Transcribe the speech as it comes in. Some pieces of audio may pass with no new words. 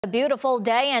A beautiful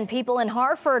day and people in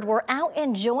Hartford were out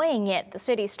enjoying it. The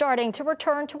city's starting to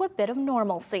return to a bit of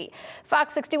normalcy.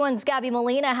 Fox 61's Gabby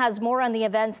Molina has more on the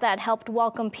events that helped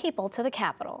welcome people to the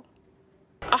Capitol.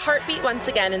 A heartbeat once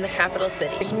again in the capital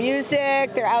city. There's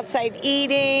music, they're outside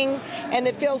eating, and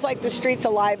it feels like the street's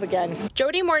alive again.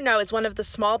 Jody Morneau is one of the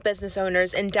small business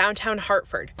owners in downtown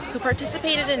Hartford who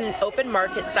participated in an open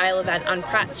market style event on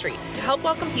Pratt Street to help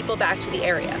welcome people back to the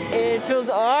area. It feels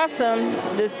awesome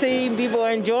to see people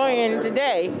enjoying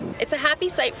today. It's a happy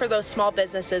sight for those small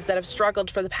businesses that have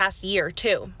struggled for the past year,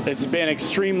 too. It's been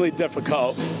extremely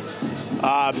difficult.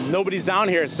 Nobody's down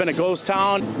here. It's been a ghost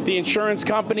town. The insurance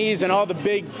companies and all the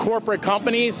big corporate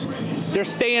companies, they're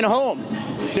staying home.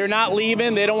 They're not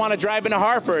leaving. They don't want to drive into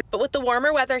Hartford. But with the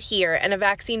warmer weather here and a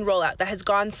vaccine rollout that has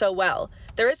gone so well,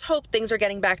 there is hope things are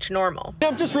getting back to normal.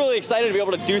 I'm just really excited to be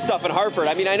able to do stuff in Hartford.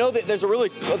 I mean, I know that there's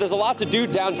a lot to do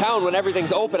downtown when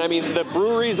everything's open. I mean, the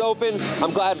brewery's open.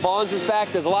 I'm glad Vaughn's is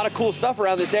back. There's a lot of cool stuff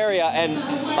around this area, and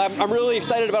I'm really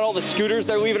excited about all the scooters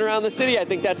they're leaving around the city. I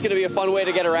think that's going to be a fun way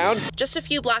to get around. Just a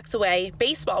few blocks away,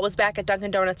 baseball was back at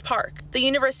Dunkin' Donuts Park. The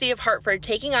University of Hartford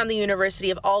taking on the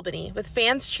University of Albany, with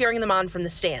fans cheering them on from the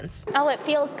stands. Oh, it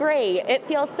feels great. It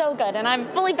feels so good, and I'm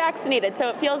fully vaccinated, so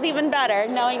it feels even better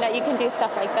knowing that you can do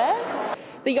stuff like this.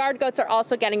 The Yard Goats are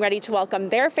also getting ready to welcome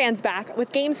their fans back,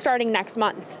 with games starting next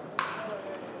month.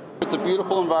 It's a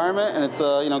beautiful environment, and it's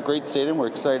a great stadium. We're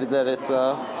excited that it's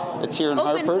here in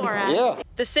Hartford. Yeah.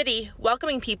 The city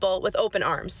welcoming people with open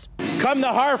arms. Come to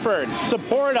Hartford.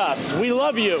 Support us. We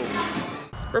love you.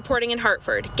 Reporting in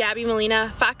Hartford, Gabby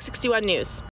Molina, Fox 61 News.